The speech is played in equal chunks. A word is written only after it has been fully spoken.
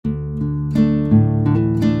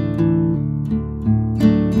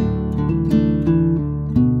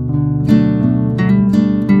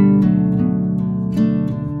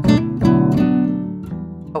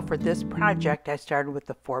project, I started with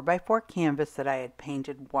the 4x4 canvas that I had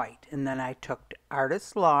painted white, and then I took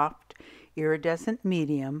Artist Loft iridescent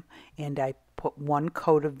medium and I put one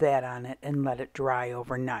coat of that on it and let it dry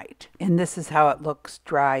overnight. And this is how it looks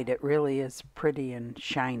dried. It really is pretty and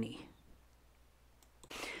shiny.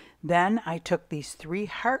 Then I took these 3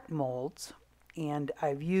 heart molds, and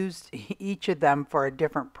I've used each of them for a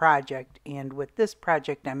different project, and with this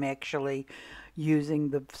project I'm actually using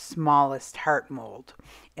the smallest heart mold.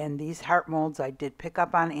 And these heart molds I did pick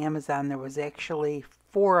up on Amazon. There was actually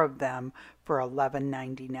 4 of them for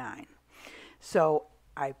 $11.99. So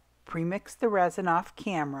I pre-mixed the resin off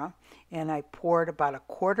camera, and I poured about a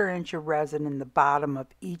 1/4 inch of resin in the bottom of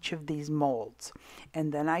each of these molds.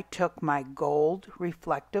 And then I took my gold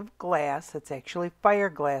reflective glass, it's actually fire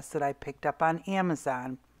glass that I picked up on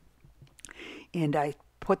Amazon, and I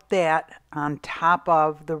put that on top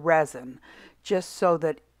of the resin just so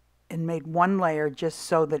that, and made one layer just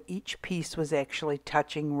so that each piece was actually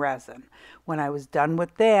touching resin. When I was done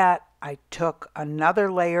with that, I took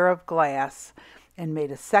another layer of glass and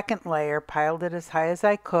made a second layer, piled it as high as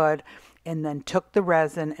I could, and then took the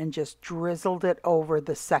resin and just drizzled it over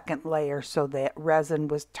the second layer so that resin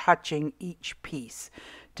was touching each piece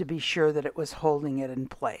to be sure that it was holding it in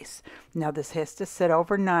place. Now this has to sit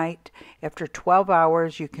overnight. After 12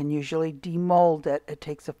 hours you can usually demold it. It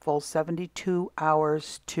takes a full 72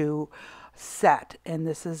 hours to set, and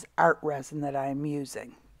this is art resin that I'm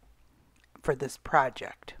using for this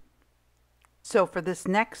project. So for this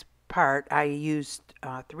next part I used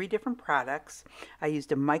 3 different products. I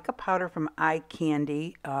used a mica powder from Eye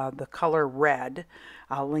Candy, the color red.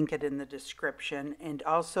 I'll link it in the description, and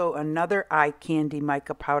also another Eye Candy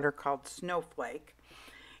mica powder called Snowflake,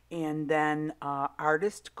 and then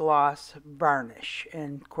Artist Gloss varnish.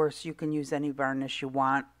 And of course you can use any varnish you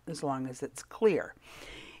want as long as it's clear.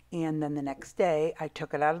 And then the next day I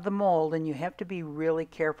took it out of the mold, and you have to be really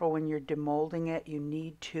careful when you're demolding it. You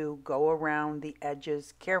need to go around the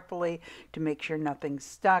edges carefully to make sure nothing's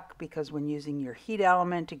stuck, because when using your heat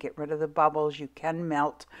element to get rid of the bubbles, you can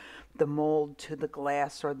melt the mold to the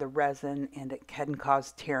glass or the resin, and it can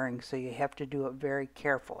cause tearing, so you have to do it very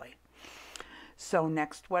carefully. So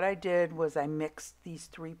next what I did was I mixed these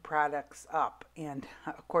 3 products up, and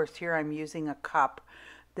of course here I'm using a cup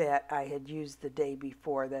that I had used the day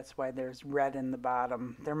before. That's why there's red in the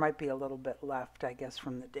bottom. There might be a little bit left, I guess,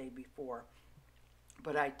 from the day before.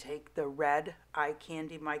 But I take the red Eye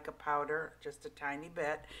Candy mica powder, just a tiny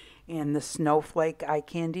bit, and the Snowflake Eye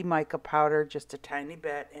Candy mica powder, just a tiny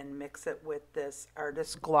bit, and mix it with this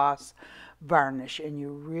Artist Gloss varnish. And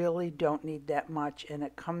you really don't need that much, and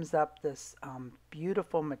it comes up this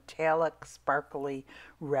beautiful metallic sparkly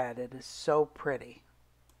red. It is so pretty.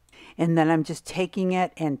 And then I'm just taking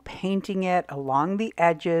it and painting it along the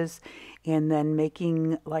edges, and then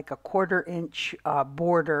making like a 1/4 inch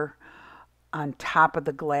border on top of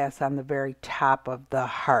the glass on the very top of the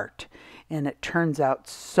heart. And it turns out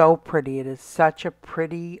so pretty. It is such a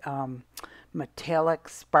pretty metallic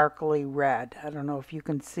sparkly red. I don't know if you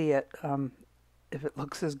can see it, if it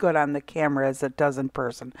looks as good on the camera as it does in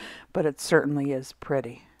person, but it certainly is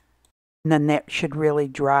pretty. And then that should really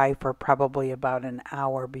dry for probably about an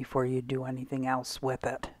hour before you do anything else with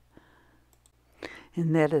it.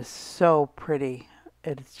 And that is so pretty.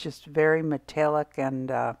 It's just very metallic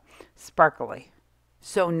and sparkly.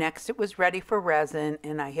 So next it was ready for resin,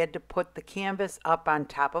 and I had to put the canvas up on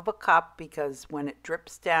top of a cup, because when it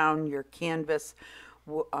drips down your canvas,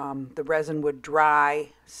 the resin would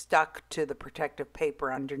dry stuck to the protective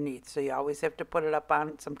paper underneath. So you always have to put it up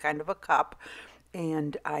on some kind of a cup.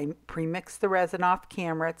 And I pre-mixed the resin off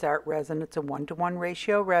camera. It's art resin. It's a 1-to-1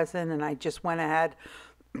 ratio resin, and I just went ahead,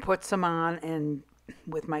 put some on, and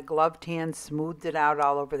with my gloved hand smoothed it out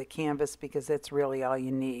all over the canvas, because that's really all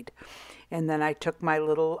you need. And then I took my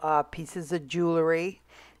little pieces of jewelry.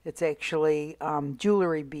 It's actually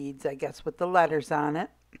jewelry beads, I guess, with the letters on it,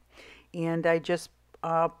 and I just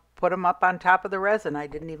put them up on top of the resin. I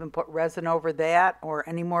didn't even put resin over that or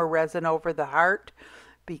any more resin over the heart,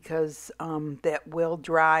 because that will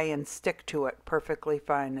dry and stick to it perfectly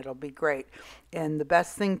fine. It'll be great. And the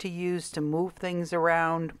best thing to use to move things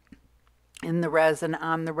around in the resin,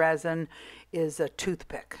 on the resin, is a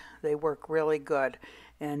toothpick. They work really good,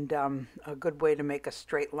 and a good way to make a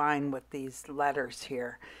straight line with these letters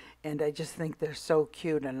here. And I just think they're so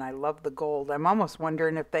cute, and I love the gold. I'm almost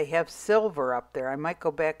wondering if they have silver up there. I might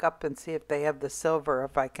go back up and see if they have the silver,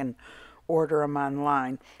 if I can order them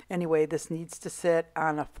online. Anyway, this needs to sit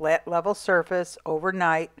on a flat level surface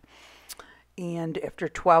overnight, And after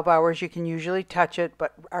 12 hours, you can usually touch it,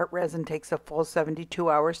 but art resin takes a full 72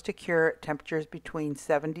 hours to cure at temperatures between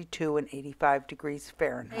 72 and 85 degrees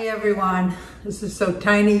Fahrenheit. Hey everyone, this is so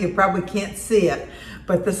tiny you probably can't see it,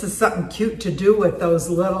 but this is something cute to do with those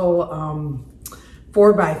little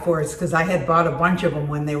 4x4s, because I had bought a bunch of them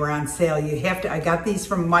when they were on sale. I got these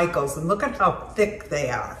from Michael's, and look at how thick they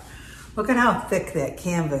are. Look at how thick that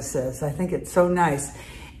canvas is. I think it's so nice.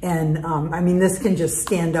 And I mean, this can just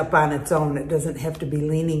stand up on its own. It doesn't have to be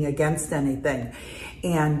leaning against anything.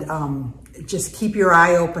 And just keep your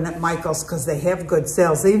eye open at Michael's, because they have good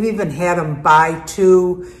sales. They've even had them buy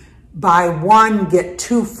one, get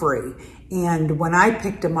two free. And when I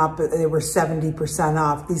picked them up, they were 70%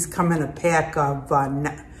 off. These come in a pack of 9,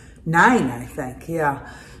 I think, yeah.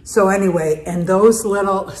 So anyway, and those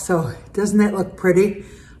little, so doesn't that look pretty?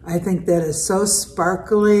 I think that is so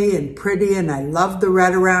sparkly and pretty, and I love the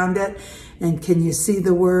red around it. And can you see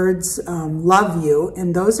the words, love you?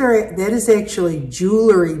 And that is actually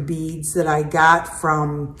jewelry beads that I got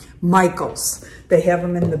from Michael's. They have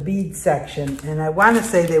them in the bead section, and I want to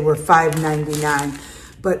say they were $5.99.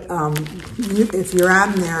 But if you're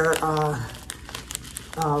on their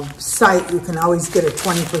site, you can always get a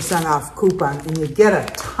 20% off coupon, and you get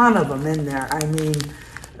a ton of them in there. I mean,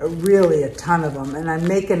 really a ton of them. And I'm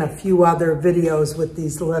making a few other videos with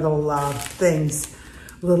these little things,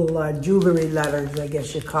 little jewelry letters, I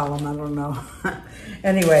guess you call them, I don't know.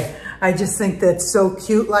 Anyway, I just think that's so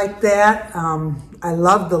cute like that. I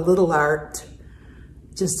love the little art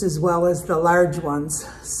just as well as the large ones.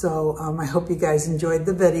 So I hope you guys enjoyed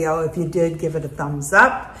the video. If you did, give it a thumbs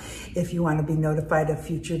up. If you want to be notified of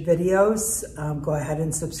future videos, go ahead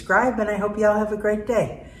and subscribe, and I hope you all have a great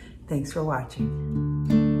day. Thanks for watching.